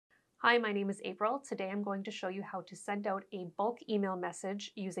Hi, my name is April. Today I'm going to show you how to send out a bulk email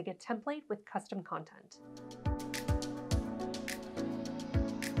message using a template with custom content.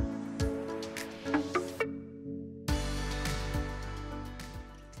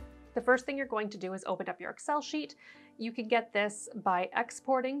 The first thing you're going to do is open up your Excel sheet. You can get this by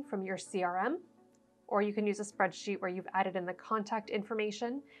exporting from your CRM, or you can use a spreadsheet where you've added in the contact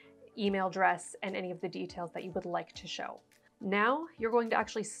information, email address, and any of the details that you would like to show. Now you're going to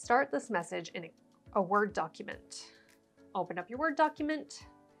actually start this message in a Word document. Open up your Word document.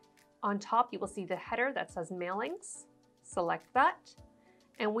 On top, you will see the header that says mailings. Select that,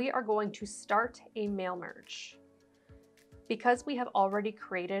 and we are going to start a mail merge. Because we have already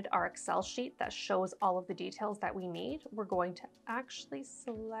created our Excel sheet that shows all of the details that we need, we're going to actually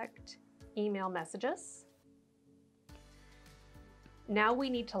select email messages. Now we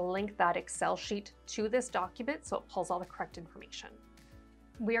need to link that Excel sheet to this document so it pulls all the correct information.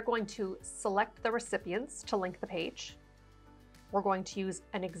 We are going to select the recipients to link the page. We're going to use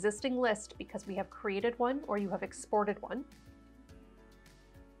an existing list because we have created one or you have exported one.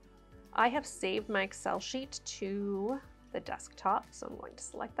 I have saved my Excel sheet to the desktop, so I'm going to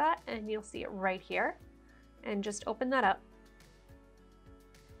select that and you'll see it right here. And just open that up.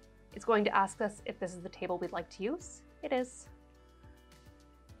 It's going to ask us if this is the table we'd like to use. It is.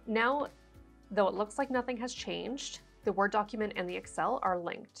 Now, though it looks like nothing has changed, the Word document and the Excel are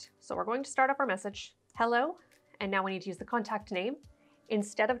linked. So we're going to start off our message, hello, and now we need to use the contact name.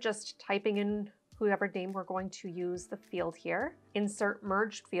 Instead of just typing in whoever name, we're going to use the field here, insert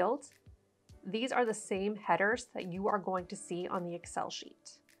merged fields. These are the same headers that you are going to see on the Excel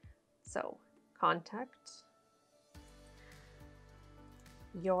sheet. So contact,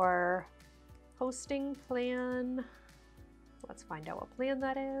 your hosting plan. Let's find out what plan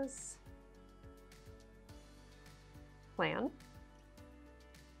that is. Plan.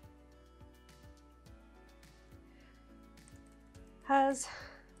 Has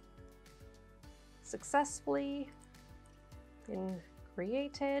successfully been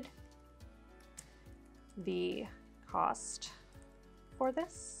created. The cost for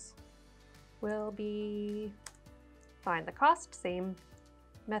this will be, find the cost, same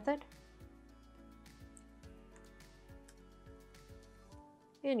method.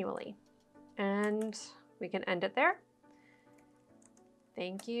 Annually, and we can end it there.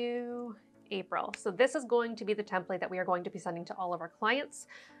 Thank you, April. So this is going to be the template that we are going to be sending to all of our clients.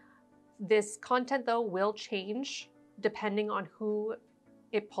 This content though will change depending on where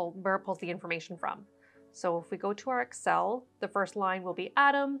it pulls the information from. So if we go to our Excel, the first line will be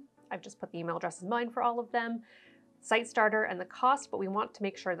Adam. I've just put the email address in mine for all of them, site starter and the cost, but we want to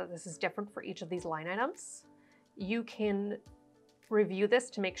make sure that this is different for each of these line items. You can review this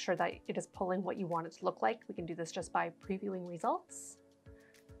to make sure that it is pulling what you want it to look like. We can do this just by previewing results.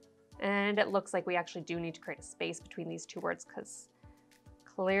 And it looks like we actually do need to create a space between these two words because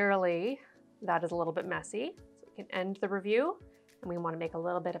clearly that is a little bit messy. So we can end the review and we want to make a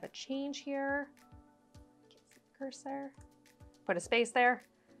little bit of a change here. Can't see the cursor. Put a space there,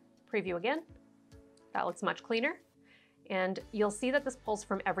 preview again. That looks much cleaner. And you'll see that this pulls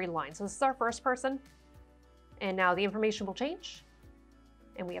from every line. So this is our first person. And now the information will change.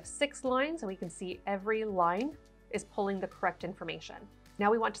 And we have 6 lines and we can see every line is pulling the correct information. Now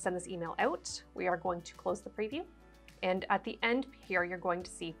we want to send this email out. We are going to close the preview. And at the end here, you're going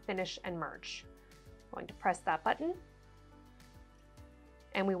to see finish and merge. I'm going to press that button.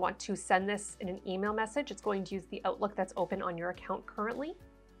 And we want to send this in an email message. It's going to use the Outlook that's open on your account currently.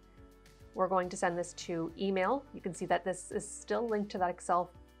 We're going to send this to email. You can see that this is still linked to that Excel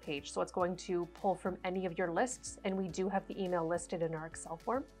page. So it's going to pull from any of your lists, and we do have the email listed in our Excel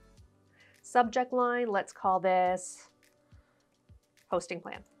form. Subject line, let's call this hosting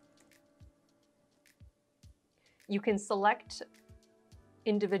plan. You can select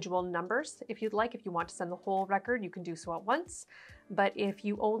individual numbers if you'd like. If you want to send the whole record, you can do so at once. But if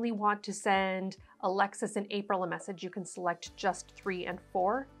you only want to send Alexis and April a message, you can select just 3 and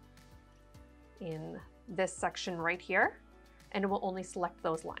 4 in this section right here, and it will only select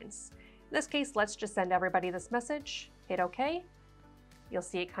those lines. In this case, let's just send everybody this message, hit OK. You'll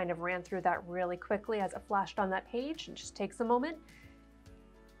see it kind of ran through that really quickly as it flashed on that page. It just takes a moment.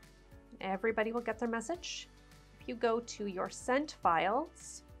 Everybody will get their message. If you go to your sent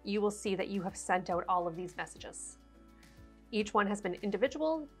files, you will see that you have sent out all of these messages. Each one has been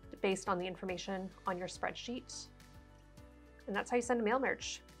individual based on the information on your spreadsheet. And that's how you send a mail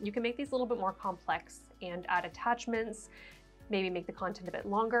merge. You can make these a little bit more complex and add attachments, maybe make the content a bit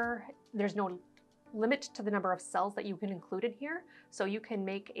longer. There's no limit to the number of cells that you can include in here. So you can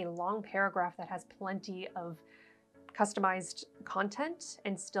make a long paragraph that has plenty of customized content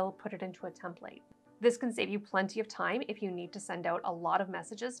and still put it into a template. This can save you plenty of time if you need to send out a lot of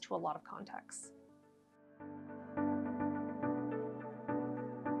messages to a lot of contacts.